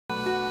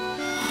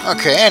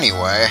Okay,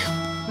 anyway.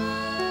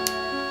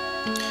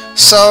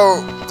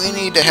 So, we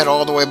need to head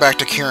all the way back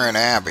to Curan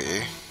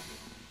Abbey.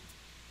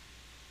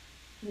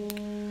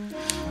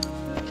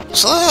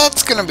 So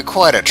that's gonna be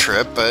quite a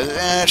trip, but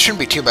it shouldn't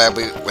be too bad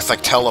with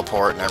like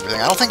teleport and everything.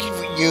 I don't think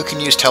you can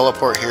use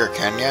teleport here,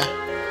 can ya?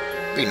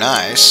 Be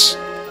nice.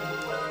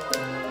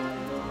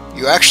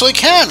 You actually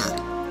can!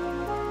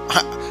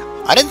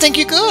 I didn't think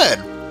you could!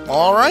 Well,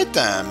 alright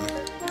then.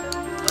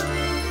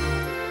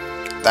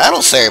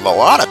 That'll save a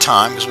lot of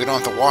time, because we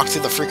don't have to walk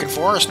through the freaking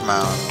Forest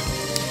Mound.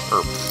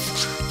 Or,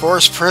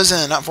 Forest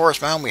Prison, not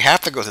Forest Mound. We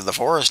have to go through the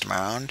Forest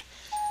Mound.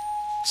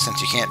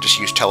 Since you can't just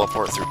use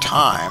teleport through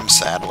time,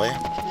 sadly.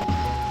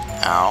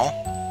 Ow.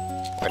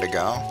 Way to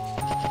go.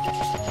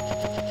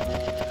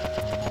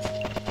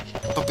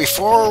 But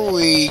before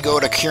we go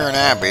to Curan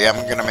Abbey,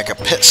 I'm going to make a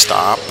pit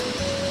stop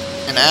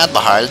in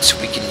Adlehyde so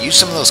we can use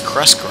some of those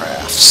crest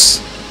graphs.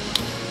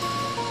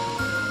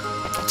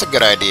 That's a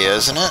good idea,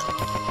 isn't it?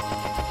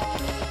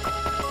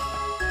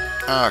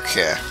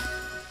 Okay.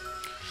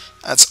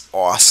 That's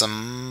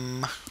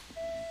awesome.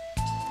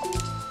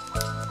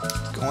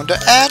 Going to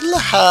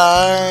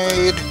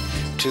Adlehyde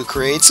to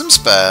create some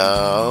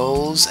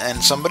spells,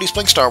 and somebody's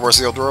playing Star Wars: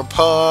 The Old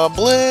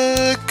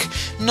Republic.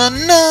 Na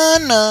na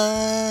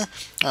na.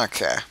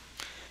 Okay,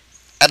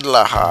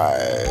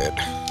 Adlehyde.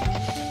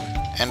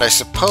 And I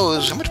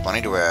suppose, how much money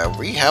do we have?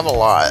 We have a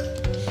lot.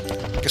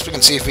 Guess we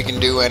can see if we can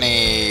do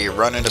any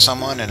run into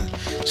someone and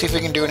see if we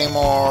can do any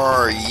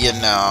more, you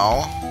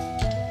know.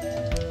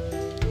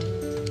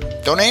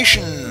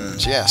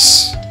 Donations,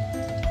 yes.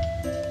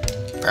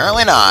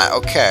 Apparently not.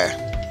 Okay.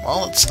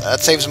 Well,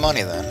 that saves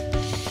money then.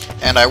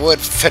 And I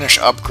would finish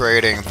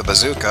upgrading the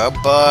bazooka,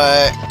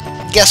 but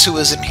guess who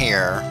isn't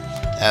here?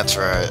 That's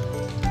right.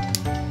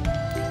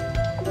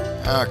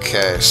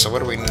 Okay, so what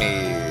do we need?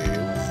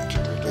 1,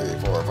 2,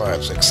 3, 4,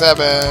 5, 6,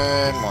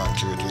 7. 1,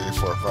 2, 3,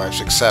 4, 5,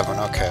 6, 7.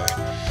 Okay.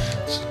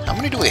 So how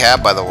many do we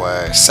have, by the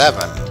way? 7.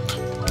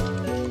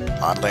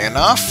 Oddly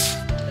enough.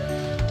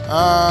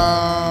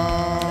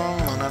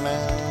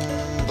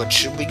 What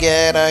should we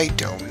get? I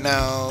don't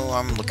know.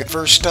 I'm looking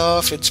for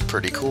stuff. It's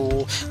pretty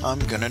cool. I'm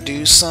gonna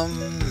do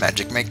some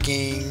magic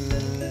making.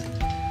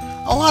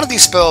 A lot of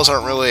these spells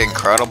aren't really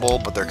incredible,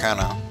 but they're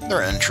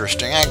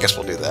interesting. I guess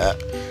we'll do that.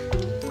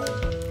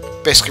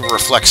 Basically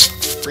reflects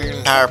for your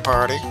entire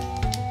party.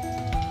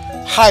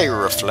 High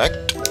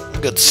reflect.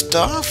 Good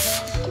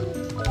stuff.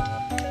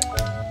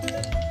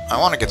 I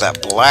want to get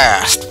that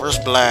blast. Where's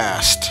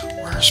blast?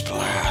 Where's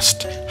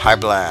blast? High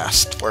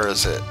blast. Where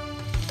is it?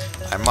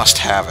 I must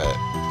have it.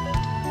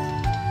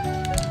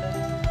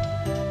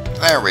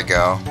 There we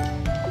go.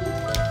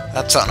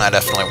 That's something I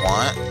definitely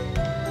want.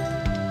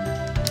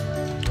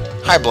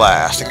 High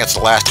blast. I think that's the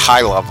last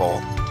high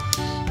level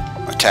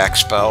attack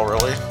spell,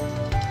 really.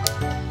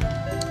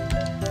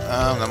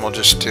 Then we'll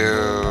just do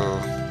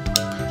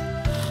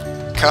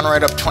counter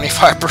rate up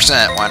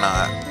 25%. Why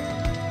not?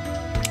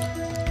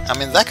 I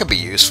mean, that could be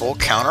useful.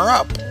 Counter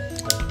up.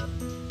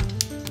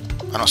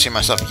 I don't see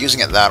myself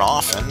using it that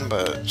often,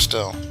 but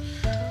still.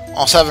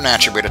 Also have an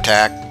attribute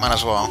attack. Might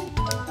as well.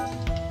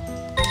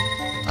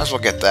 Might as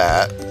well get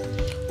that.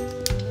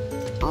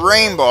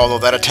 Rainbow, although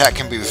that attack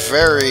can be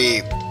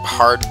very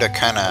hard to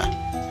kind of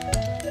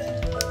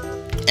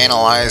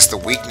analyze the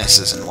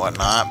weaknesses and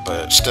whatnot,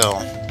 but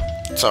still,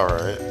 it's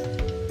alright.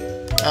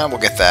 And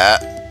we'll get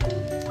that.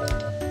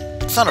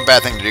 It's not a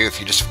bad thing to do if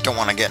you just don't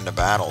want to get into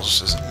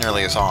battles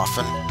nearly as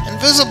often.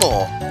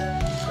 Invisible!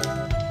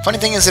 Funny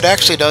thing is, it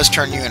actually does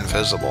turn you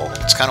invisible.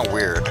 It's kind of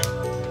weird.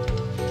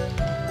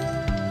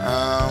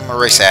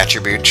 Erase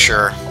attribute,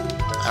 sure.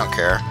 I don't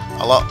care.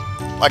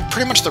 Like,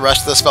 pretty much the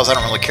rest of the spells I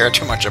don't really care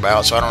too much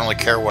about, so I don't really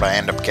care what I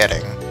end up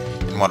getting.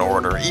 In what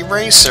order.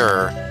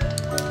 Eraser!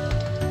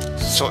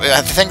 So,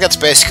 I think that's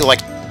basically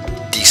like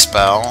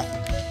Dispel.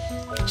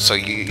 So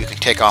you can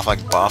take off,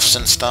 like, buffs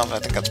and stuff. I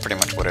think that's pretty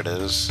much what it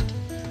is.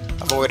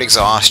 Avoid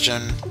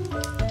exhaustion.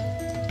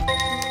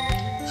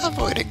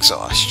 Avoid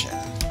exhaustion.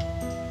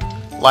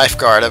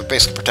 Lifeguard, it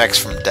basically protects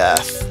from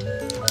death.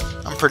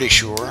 I'm pretty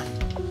sure.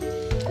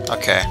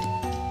 Okay.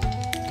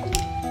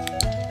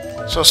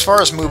 So as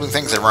far as moving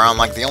things around,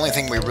 like, the only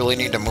thing we really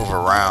need to move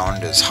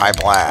around is High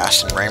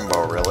Blast and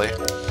Rainbow, really.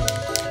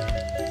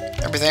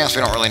 Everything else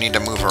we don't really need to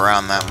move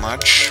around that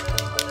much.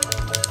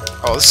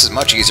 Oh, this is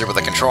much easier with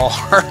a controller.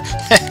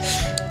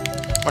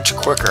 Much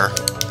quicker.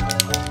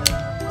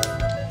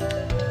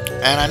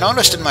 And I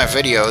noticed in my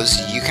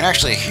videos, you can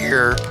actually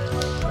hear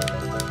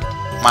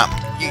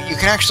you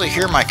can actually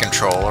hear my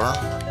controller,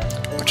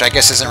 which I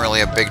guess isn't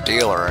really a big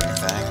deal or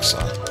anything, so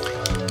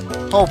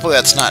hopefully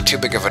that's not too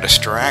big of a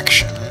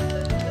distraction.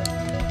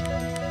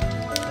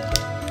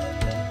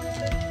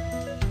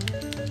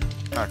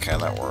 Okay,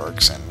 that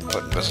works. And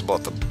put invisible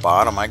at the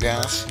bottom, I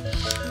guess.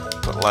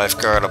 Put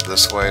lifeguard up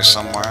this way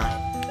somewhere.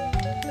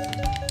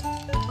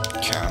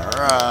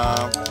 Counter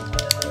up.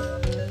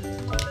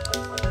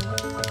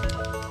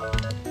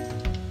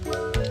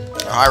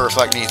 Now, high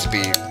reflect needs to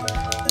be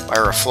by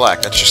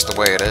reflect. That's just the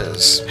way it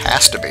is.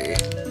 Has to be.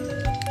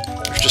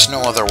 There's just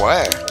no other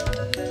way.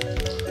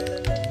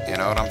 You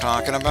know what I'm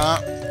talking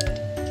about?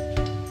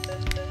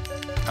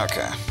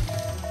 Okay.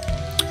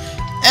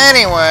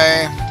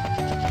 Anyway,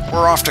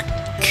 we're off to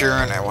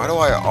Curan Abbey. Why do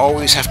I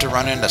always have to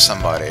run into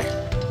somebody?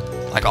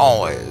 Like,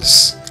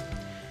 always.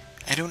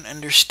 I don't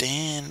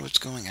understand what's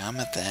going on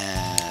with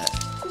that.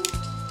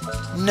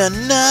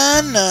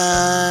 Na.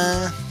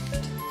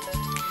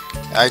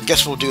 I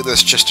guess we'll do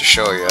this just to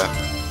show you.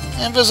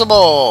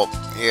 Invisible!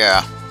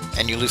 Yeah,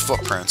 and you leave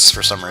footprints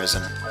for some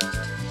reason.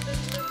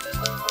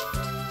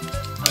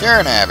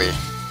 Curan Abbey.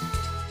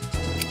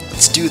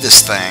 Let's do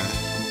this thing.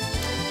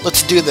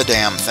 Let's do the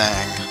damn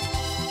thing.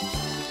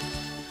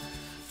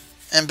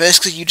 And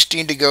basically you just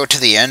need to go to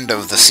the end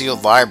of the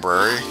sealed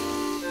library,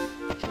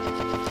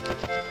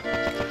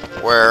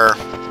 where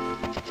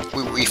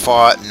we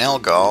fought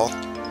Nilgal.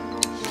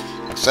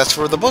 So that's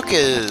where the book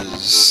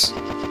is.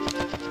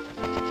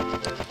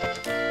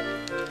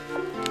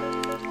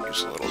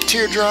 Here's a little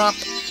teardrop.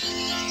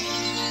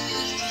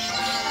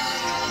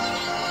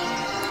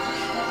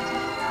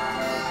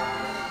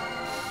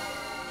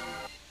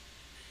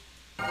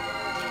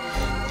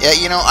 Yeah,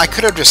 you know, I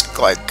could have just,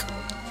 like,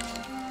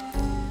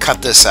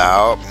 cut this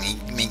out,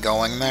 me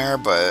going there,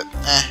 but,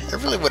 it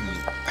really wouldn't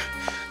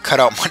cut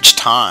out much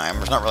time.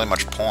 There's not really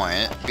much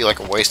point. It'd be like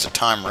a waste of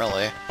time,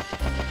 really.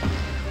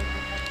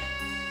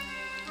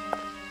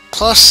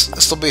 Plus,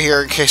 this will be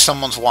here in case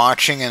someone's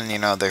watching and, you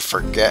know, they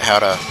forget how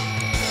to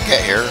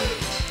get here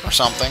or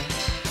something.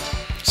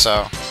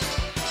 So,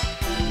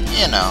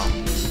 you know.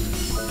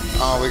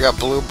 Oh, we got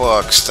blue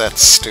books.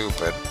 That's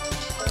stupid.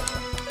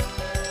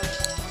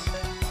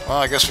 Well,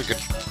 I guess we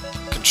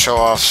could show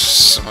off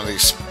some of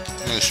these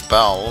new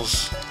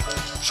spells.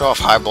 Show off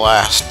High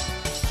Blast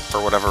for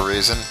whatever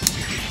reason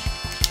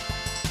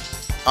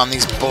on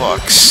these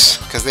books,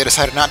 because they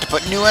decided not to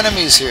put new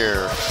enemies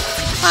here.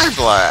 High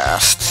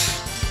Blast.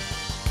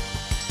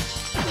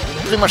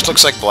 Pretty much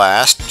looks like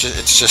Blast,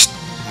 it's just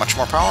much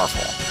more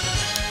powerful.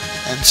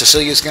 And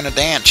Cecilia's gonna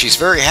dance. She's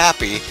very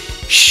happy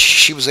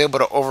she was able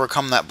to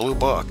overcome that blue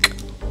book.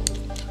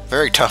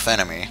 Very tough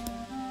enemy.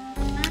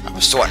 I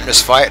was sweating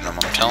just fighting him,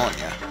 I'm telling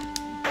you.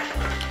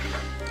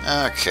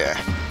 Okay.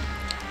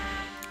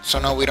 So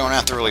no, we don't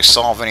have to really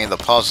solve any of the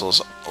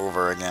puzzles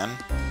over again,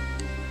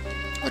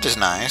 which is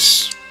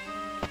nice.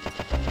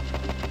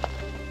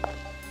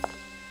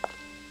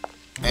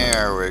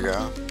 There we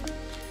go.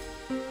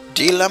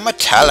 De la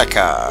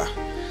Metalica.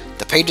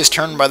 The pages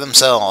turn by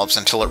themselves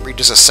until it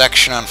reaches a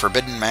section on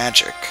forbidden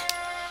magic.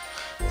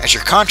 As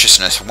your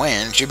consciousness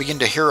wanes, you begin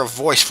to hear a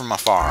voice from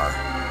afar.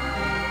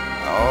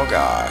 Oh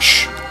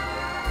gosh.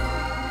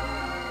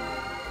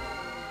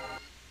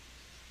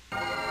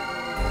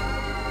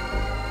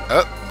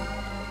 Oh.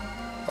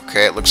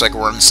 Okay, it looks like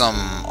we're in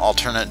some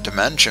alternate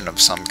dimension of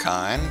some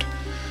kind.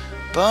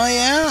 But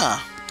yeah.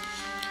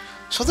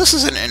 So this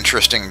is an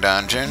interesting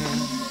dungeon.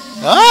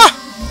 Ah!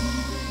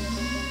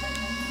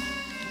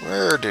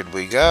 Where did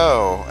we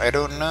go? I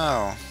don't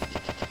know.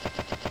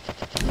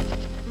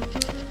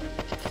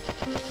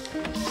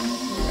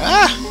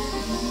 Ah!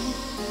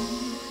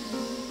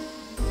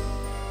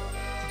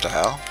 What the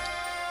hell?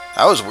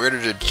 That was weird.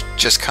 It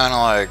just kind of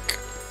like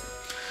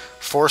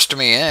forced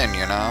me in,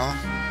 you know?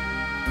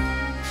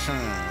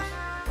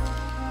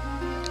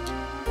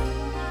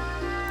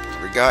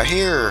 What we got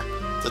here?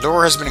 The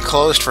door has been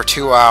closed for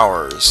 2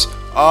 hours.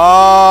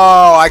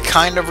 Oh, I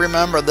kind of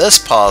remember this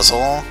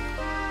puzzle.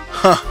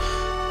 Huh.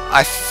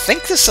 I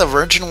think this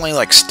originally,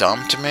 like,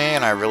 stumped me,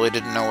 and I really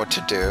didn't know what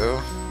to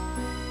do.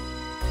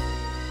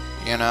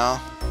 You know?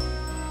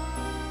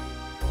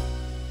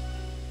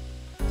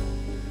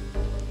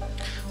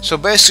 So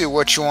basically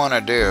what you want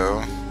to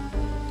do,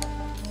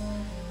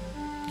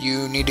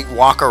 you need to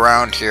walk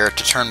around here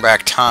to turn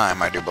back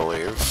time, I do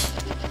believe.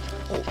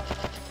 Oh,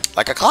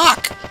 like a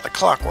clock. Like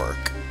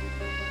clockwork.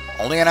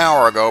 Only an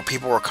hour ago,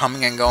 people were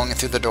coming and going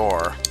through the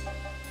door.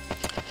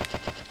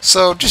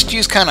 So just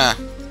use kind of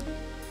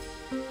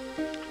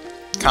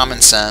common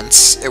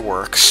sense. It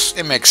works.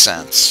 It makes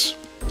sense.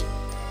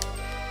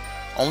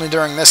 Only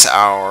during this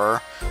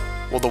hour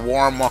will the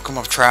warm welcome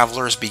of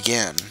travelers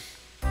begin.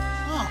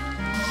 Oh,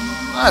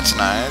 that's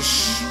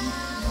nice.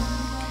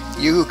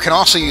 You can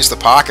also use the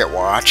pocket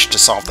watch to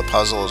solve the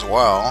puzzle as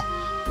well.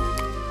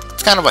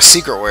 It's kind of a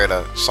secret way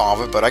to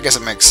solve it, but I guess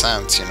it makes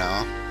sense, you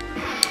know.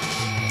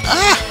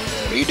 Ah!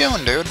 What are you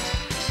doing, dude?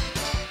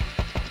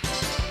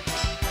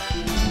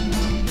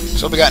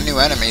 So we got new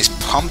enemies,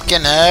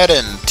 Pumpkinhead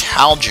and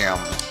Talgium,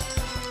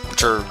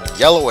 which are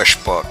yellowish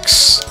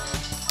books,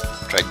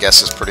 which I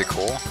guess is pretty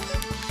cool.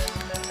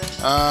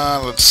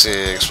 Let's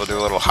see, so we'll do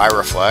a little High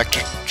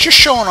Reflect, just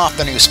showing off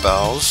the new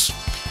spells,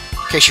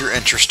 in case you're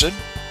interested.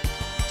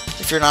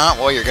 If you're not,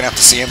 well, you're gonna have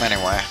to see them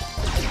anyway.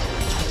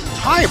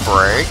 High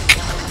Break?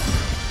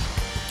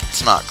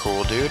 It's not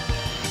cool, dude.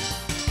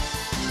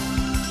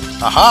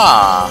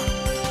 Aha!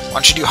 Why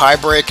don't you do High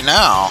Break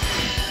now?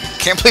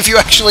 Can't believe you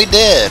actually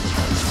did!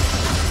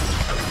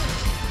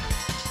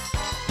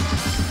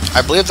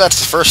 I believe that's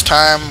the first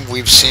time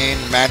we've seen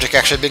magic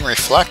actually being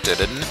reflected,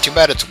 isn't it? Too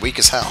bad it's weak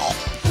as hell.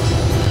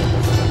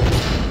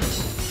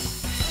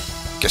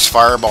 Guess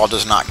Fireball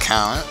does not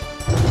count.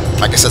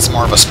 I guess it's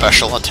more of a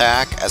special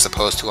attack as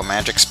opposed to a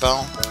magic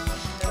spell.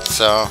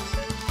 So,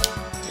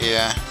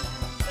 yeah.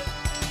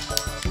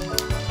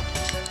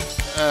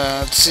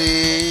 Let's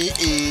see.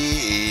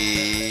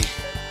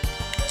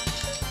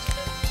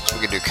 So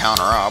we could do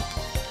counter up.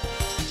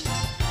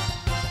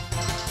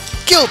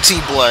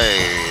 Guilty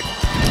Blade!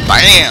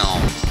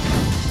 Bam!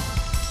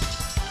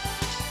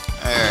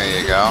 There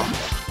you go.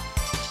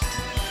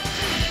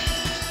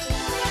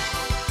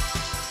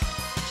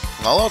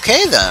 Well,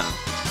 okay then.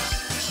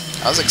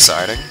 That was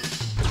exciting.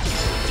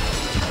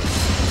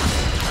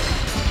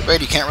 Too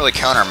bad you can't really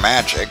counter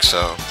magic,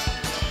 so...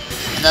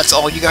 And that's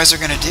all you guys are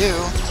gonna do.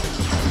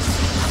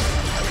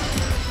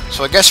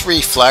 So I guess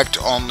Reflect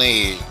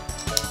only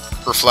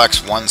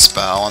reflects one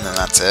spell, and then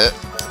that's it.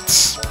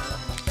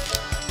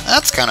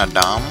 That's kind of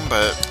dumb,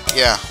 but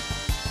yeah.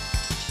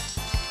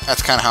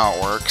 That's kind of how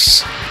it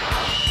works.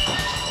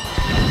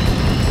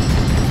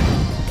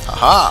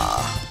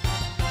 Haha!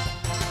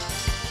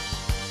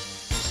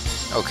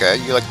 Okay,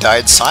 you like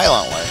died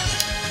silently.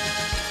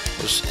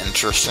 It was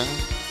interesting.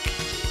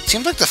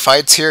 Seems like the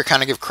fights here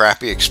kind of give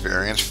crappy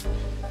experience.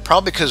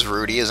 Probably because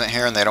Rudy isn't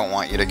here and they don't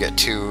want you to get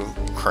too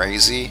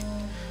crazy.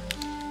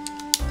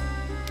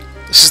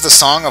 This is the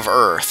Song of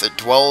Earth. It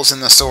dwells in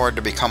the sword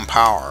to become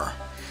power.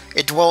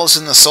 It dwells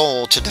in the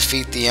soul to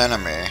defeat the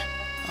enemy.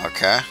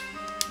 Okay.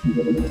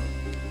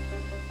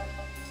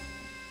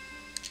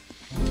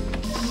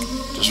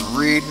 Just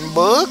reading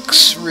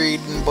books,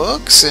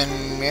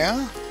 and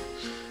yeah.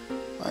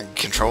 My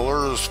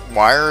controller's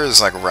wire is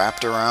like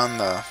wrapped around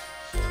the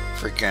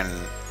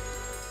freaking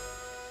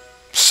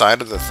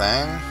side of the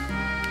thing.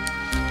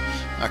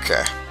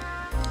 Okay.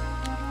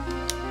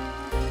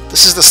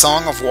 This is the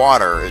Song of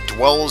Water. It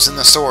dwells in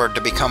the sword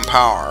to become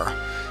power.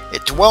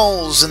 It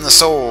dwells in the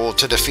soul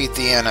to defeat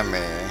the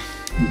enemy.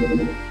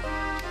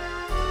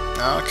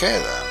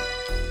 Okay then.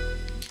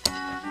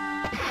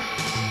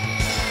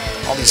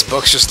 All these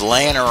books just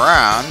laying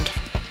around.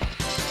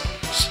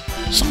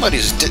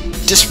 Somebody's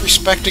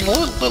disrespecting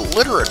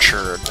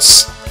literature.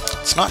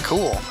 It's not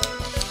cool.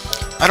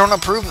 I don't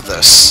approve of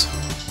this.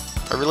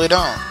 I really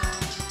don't.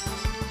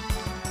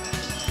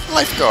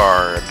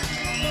 Lifeguard.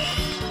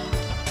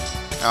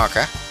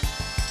 Okay.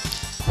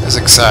 That's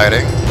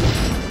exciting.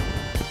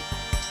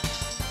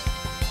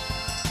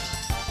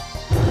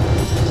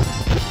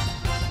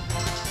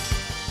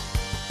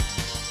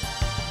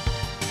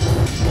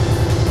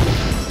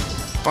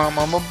 Bum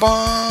bum bum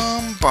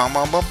bum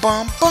bum bum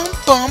bum bum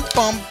bum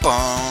bum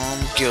bum.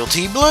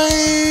 Guilty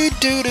Blade,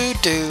 do do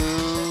do.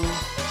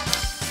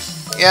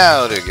 Yeah,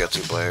 I'll do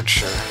Guilty Blade,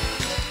 sure.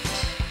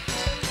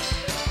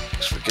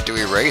 Guess we could do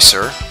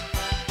Eraser.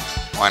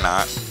 Why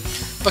not?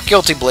 But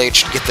Guilty Blade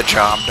should get the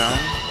job done.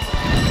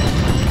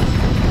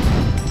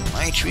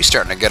 My HP's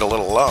starting to get a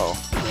little low.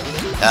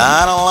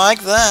 I don't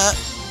like that.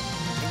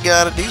 You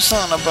gotta do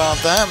something about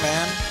that,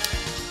 man.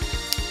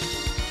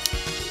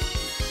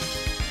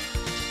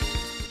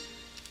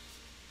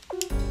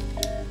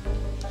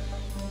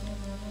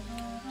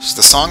 This is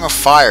the Song of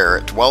Fire.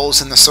 It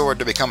dwells in the sword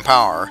to become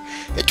power.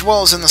 It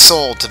dwells in the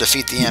soul to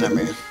defeat the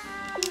enemy.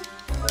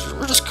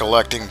 We're just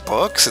collecting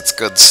books. It's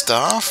good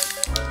stuff.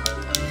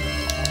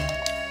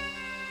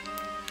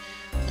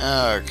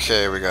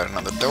 Okay, we got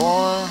another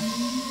door.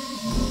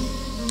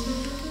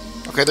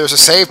 Okay, there's a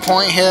save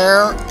point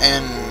here,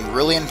 and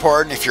really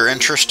important if you're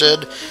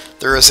interested,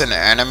 there is an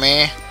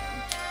enemy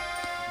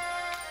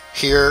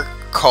here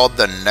called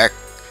the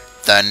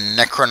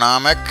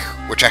Necronomic,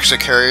 which actually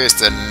carries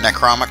the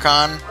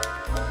Necromicon,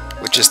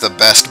 which is the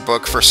best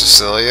book for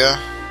Cecilia.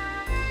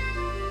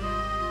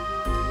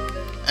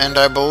 And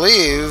I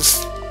believe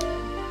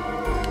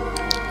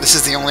this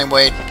is the only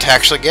way to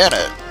actually get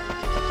it.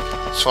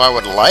 So I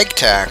would like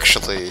to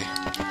actually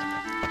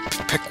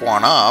pick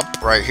one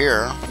up right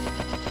here.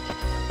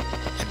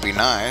 It'd be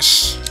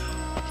nice.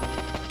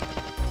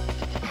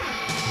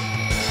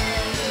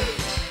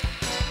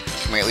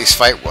 Can we at least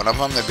fight one of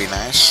them? That'd be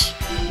nice.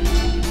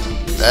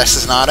 This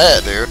is not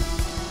it, dude.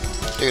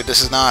 Dude,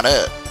 this is not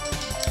it.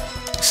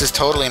 This is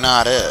totally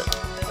not it.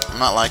 I'm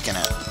not liking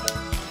it.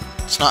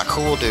 It's not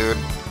cool, dude.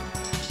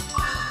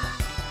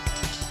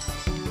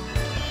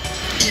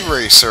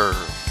 Eraser.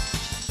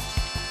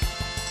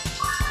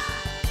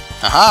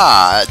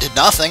 Haha, it did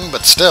nothing,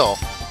 but still.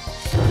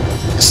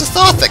 It's the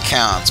thought that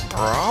counts,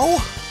 bro.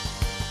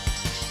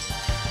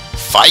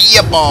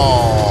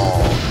 Fireball!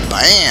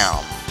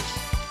 Bam!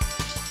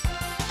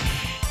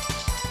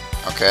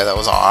 Okay, that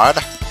was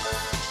odd.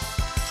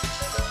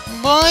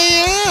 But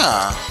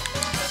yeah.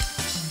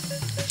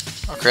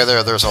 Okay,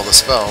 there's all the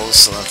spells,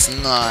 so that's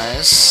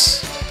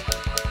nice.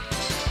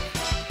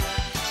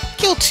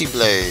 Guilty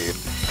Blade.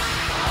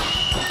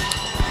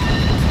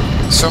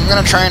 So I'm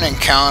gonna try and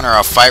encounter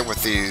a fight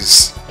with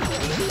these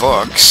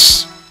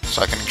books,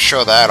 so I can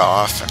show that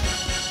off. And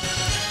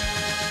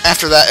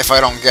after that, if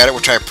I don't get it,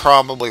 which I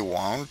probably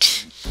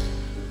won't,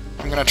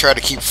 I'm gonna try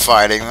to keep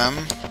fighting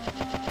them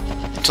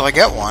until I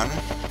get one.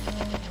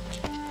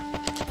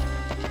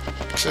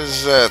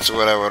 Because that's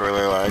what I would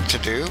really like to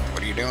do.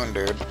 What are you doing,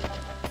 dude?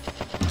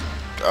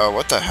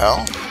 What the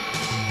hell?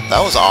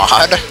 That was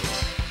odd.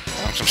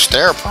 Some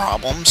stair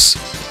problems.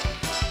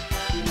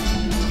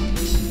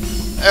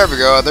 There we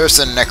go, there's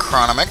the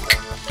Necronomic.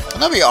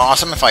 That'd be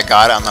awesome if I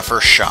got it on the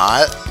first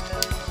shot.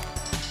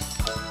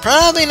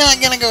 Probably not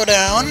gonna go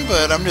down,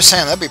 but I'm just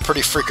saying that'd be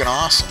pretty freaking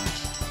awesome.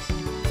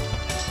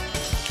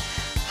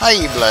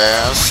 Hi,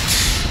 Blast.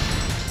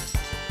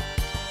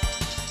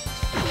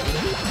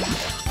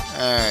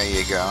 There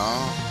you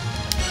go.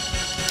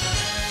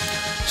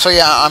 So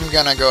yeah, I'm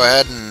gonna go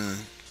ahead and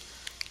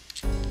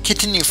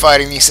continue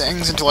fighting these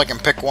things until I can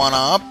pick one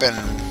up, and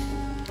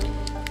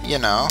you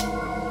know,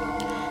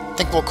 I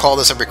think we'll call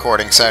this a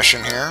recording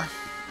session here.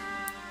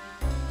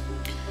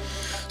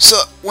 So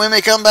when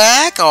we come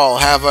back, I'll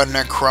have a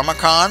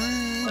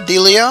Necromicon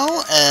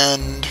dealio,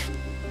 and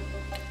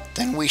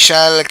then we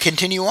shall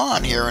continue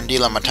on here in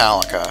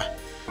Metalica.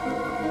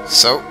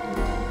 So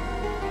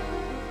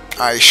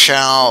I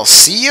shall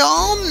see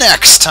y'all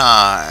next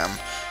time.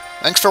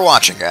 Thanks for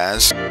watching,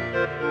 guys.